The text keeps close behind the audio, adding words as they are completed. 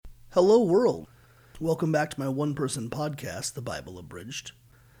Hello world. Welcome back to my one-person podcast, The Bible Abridged.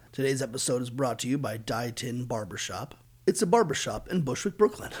 Today's episode is brought to you by Dye Tin Barbershop. It's a barbershop in Bushwick,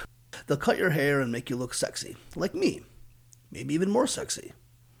 Brooklyn. They'll cut your hair and make you look sexy, like me. Maybe even more sexy.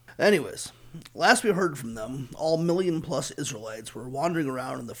 Anyways, last we heard from them, all million-plus Israelites were wandering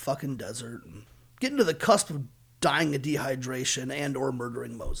around in the fucking desert and getting to the cusp of dying of dehydration and or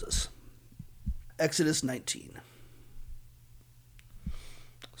murdering Moses. Exodus 19.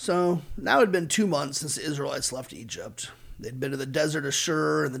 So, now it had been 2 months since the Israelites left Egypt. They'd been to the desert of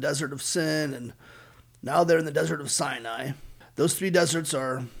Shur and the desert of Sin, and now they're in the desert of Sinai. Those three deserts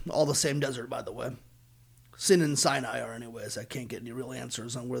are all the same desert, by the way. Sin and Sinai are anyways. I can't get any real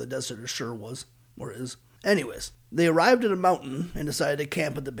answers on where the desert of Shur was, or is. Anyways, they arrived at a mountain and decided to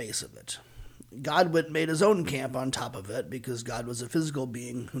camp at the base of it. God went and made his own camp on top of it because God was a physical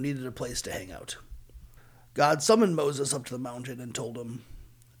being who needed a place to hang out. God summoned Moses up to the mountain and told him,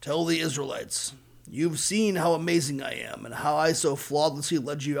 "Tell the Israelites, you've seen how amazing I am and how I so flawlessly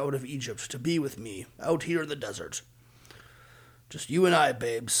led you out of Egypt to be with me out here in the desert. Just you and I,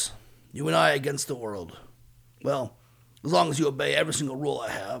 babes. You and I against the world. Well, as long as you obey every single rule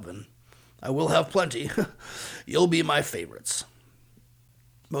I have, and I will have plenty, you'll be my favorites."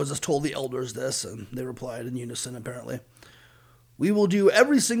 Moses told the elders this, and they replied in unison, apparently. "We will do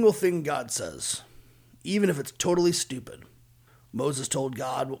every single thing God says, even if it's totally stupid." Moses told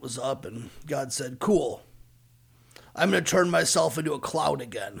God what was up, and God said, "Cool. I'm going to turn myself into a cloud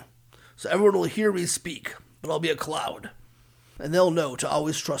again, so everyone will hear me speak, but I'll be a cloud, and they'll know to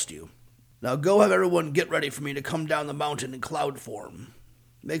always trust you. Now go have everyone get ready for me to come down the mountain in cloud form.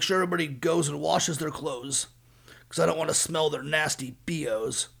 Make sure everybody goes and washes their clothes, because I don't want to smell their nasty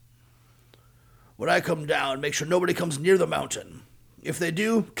BOs. When I come down, make sure nobody comes near the mountain. If they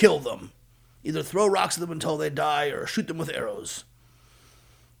do, kill them. Either throw rocks at them until they die or shoot them with arrows.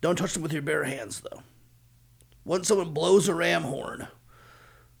 Don't touch them with your bare hands, though. Once someone blows a ram horn,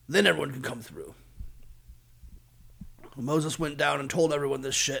 then everyone can come through." Moses went down and told everyone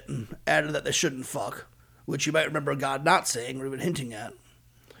this shit and added that they shouldn't fuck, which you might remember God not saying or even hinting at.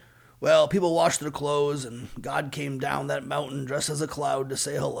 Well, people washed their clothes, and God came down that mountain dressed as a cloud to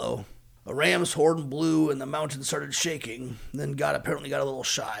say hello. A ram's horn blew, and the mountain started shaking. Then God apparently got a little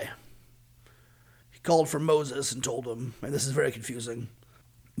shy. He called for Moses and told him, and this is very confusing,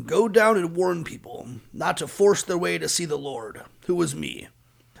 "Go down and warn people not to force their way to see the Lord, who is me.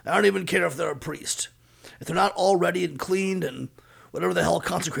 I don't even care if they're a priest. If they're not all ready and cleaned and whatever the hell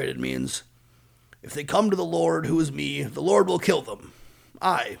consecrated means, if they come to the Lord, who is me, the Lord will kill them.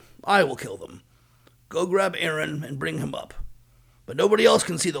 I will kill them. Go grab Aaron and bring him up. But nobody else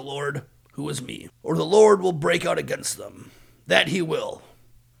can see the Lord, who is me, or the Lord will break out against them. That he will,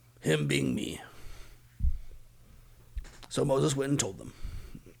 him being me." So Moses went and told them.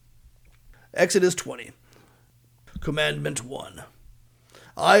 Exodus 20. Commandment 1.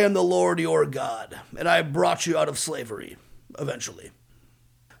 I am the Lord your God, and I brought you out of slavery, eventually.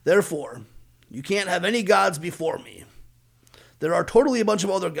 Therefore, you can't have any gods before me. There are totally a bunch of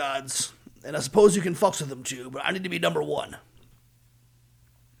other gods, and I suppose you can fucks with them too, but I need to be number one.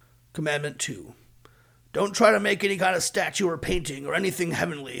 Commandment 2. Don't try to make any kind of statue or painting or anything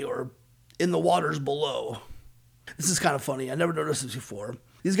heavenly or in the waters below. This is kind of funny. I never noticed this before.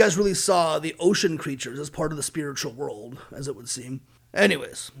 These guys really saw the ocean creatures as part of the spiritual world, as it would seem.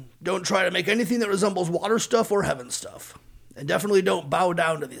 Anyways, don't try to make anything that resembles water stuff or heaven stuff. And definitely don't bow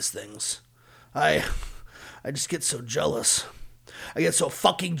down to these things. I just get so jealous. I get so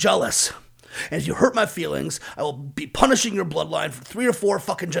fucking jealous. And if you hurt my feelings, I will be punishing your bloodline for 3 or 4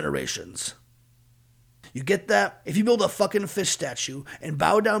 fucking generations. You get that? If you build a fucking fish statue and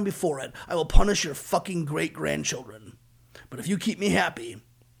bow down before it, I will punish your fucking great-grandchildren. But if you keep me happy,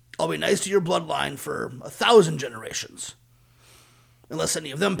 I'll be nice to your bloodline for 1,000 generations. Unless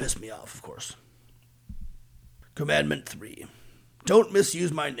any of them piss me off, of course. Commandment 3. Don't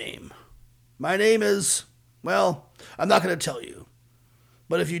misuse my name. My name is, well, I'm not going to tell you.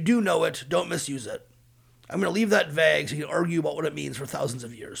 But if you do know it, don't misuse it. I'm going to leave that vague so you can argue about what it means for thousands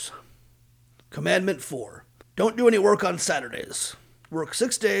of years. Commandment 4. Don't do any work on Saturdays. Work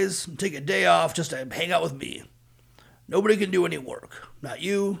 6 days and take a day off just to hang out with me. Nobody can do any work. Not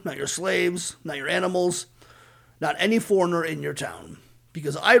you, not your slaves, not your animals, not any foreigner in your town.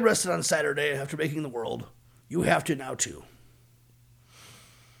 Because I rested on Saturday after making the world, you have to now too.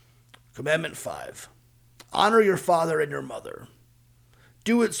 Commandment 5. Honor your father and your mother.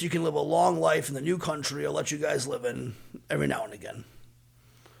 Do it so you can live a long life in the new country I'll let you guys live in every now and again.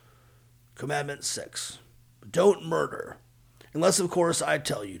 Commandment 6. Don't murder, unless of course I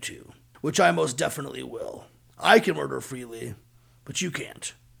tell you to, which I most definitely will. I can murder freely, but you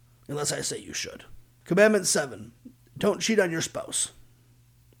can't. unless I say you should. Commandment 7, don't cheat on your spouse.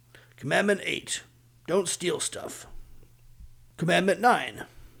 Commandment 8, don't steal stuff. Commandment 9,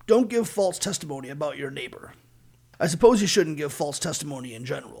 don't give false testimony about your neighbor. I suppose you shouldn't give false testimony in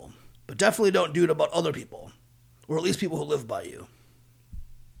general, but definitely don't do it about other people, or at least people who live by you.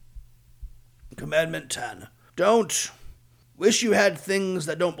 Commandment 10, don't wish you had things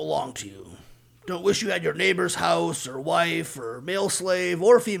that don't belong to you. Don't wish you had your neighbor's house, or wife, or male slave,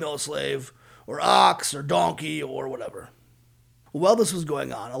 or female slave, or ox, or donkey, or whatever. While this was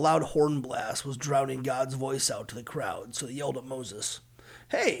going on, a loud horn blast was drowning God's voice out to the crowd, so they yelled at Moses,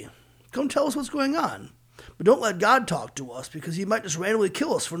 "Hey, come tell us what's going on. But don't let God talk to us, because he might just randomly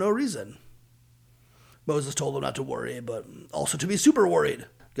kill us for no reason." Moses told them not to worry, but also to be super worried.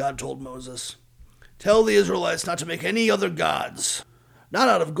 God told Moses, "Tell the Israelites not to make any other gods, not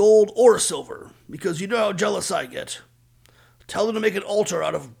out of gold or silver, because you know how jealous I get. Tell them to make an altar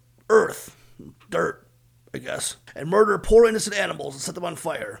out of earth, dirt, I guess, and murder poor innocent animals and set them on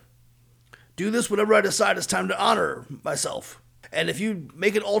fire. Do this whenever I decide it's time to honor myself. And if you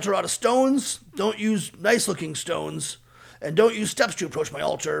make an altar out of stones, don't use nice-looking stones, and don't use steps to approach my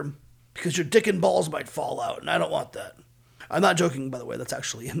altar, because your dick and balls might fall out, and I don't want that." I'm not joking, by the way, that's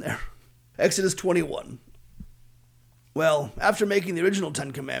actually in there. Exodus 21. Well, after making the original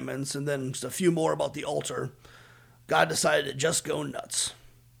 10 commandments, and then just a few more about the altar, God decided to just go nuts.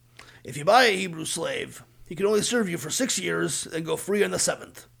 If you buy a Hebrew slave, he can only serve you for 6 years and go free on the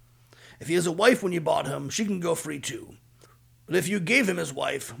 7th. If he has a wife when you bought him, she can go free too. But if you gave him his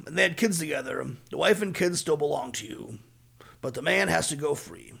wife, and they had kids together, the wife and kids still belong to you. But the man has to go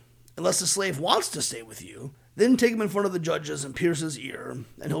free. Unless the slave wants to stay with you, then take him in front of the judges and pierce his ear,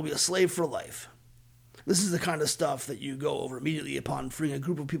 and he'll be a slave for life. This is the kind of stuff that you go over immediately upon freeing a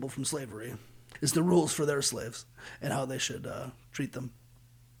group of people from slavery. It's the rules for their slaves, and how they should treat them.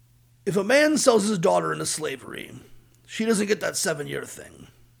 If a man sells his daughter into slavery, she doesn't get that 7-year thing.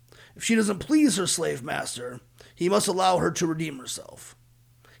 If she doesn't please her slave master, he must allow her to redeem herself.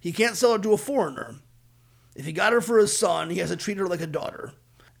 He can't sell her to a foreigner. If he got her for his son, he has to treat her like a daughter.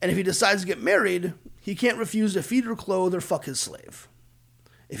 And if he decides to get married, he can't refuse to feed or clothe or fuck his slave.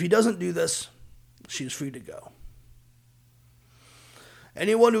 If he doesn't do this, she's free to go.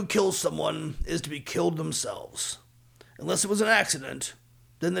 Anyone who kills someone is to be killed themselves. Unless it was an accident,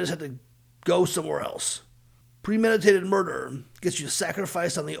 then they just have to go somewhere else. Premeditated murder gets you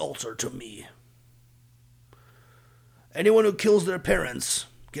sacrificed on the altar to me. Anyone who kills their parents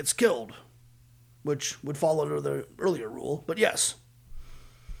gets killed, which would fall under the earlier rule, but yes.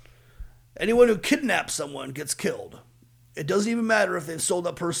 Anyone who kidnaps someone gets killed. It doesn't even matter if they've sold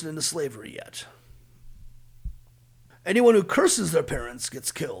that person into slavery yet. Anyone who curses their parents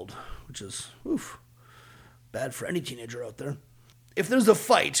gets killed, which is, bad for any teenager out there. If there's a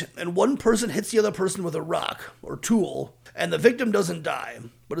fight and one person hits the other person with a rock or tool, and the victim doesn't die,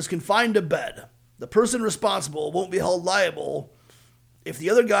 but is confined to bed, the person responsible won't be held liable if the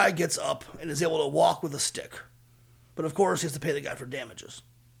other guy gets up and is able to walk with a stick. But of course, he has to pay the guy for damages.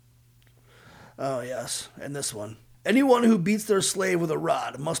 Oh yes, and this one. Anyone who beats their slave with a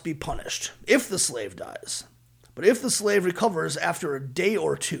rod must be punished, if the slave dies. But if the slave recovers after a day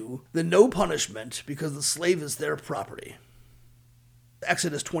or two, then no punishment, because the slave is their property.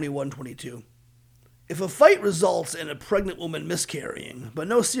 Exodus 21:22. If a fight results in a pregnant woman miscarrying, but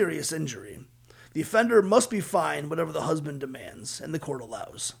no serious injury, the offender must be fined whatever the husband demands, and the court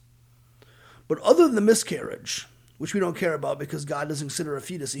allows. But other than the miscarriage, which we don't care about because God doesn't consider a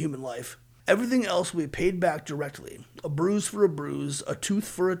fetus a human life, everything else will be paid back directly. A bruise for a bruise, a tooth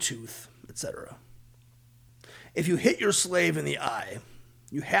for a tooth, etc. If you hit your slave in the eye,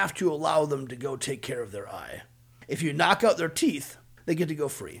 you have to allow them to go take care of their eye. If you knock out their teeth, they get to go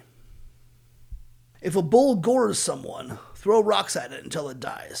free. If a bull gores someone, throw rocks at it until it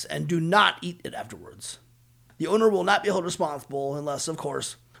dies, and do not eat it afterwards. The owner will not be held responsible unless, of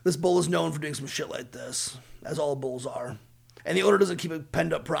course, this bull is known for doing some shit like this, as all bulls are, and the owner doesn't keep it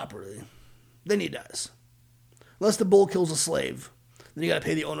penned up properly. Then he dies. Unless the bull kills a slave, then you gotta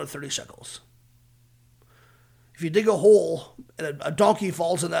pay the owner 30 shekels. If you dig a hole and a donkey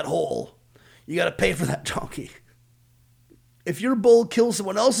falls in that hole, you gotta pay for that donkey. If your bull kills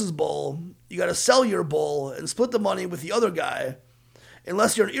someone else's bull, you gotta sell your bull and split the money with the other guy,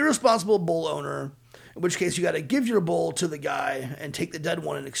 unless you're an irresponsible bull owner, in which case you gotta give your bull to the guy and take the dead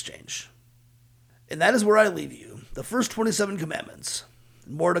one in exchange. And that is where I leave you, the first 27 commandments,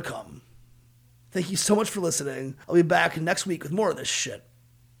 and more to come. Thank you so much for listening. I'll be back next week with more of this shit.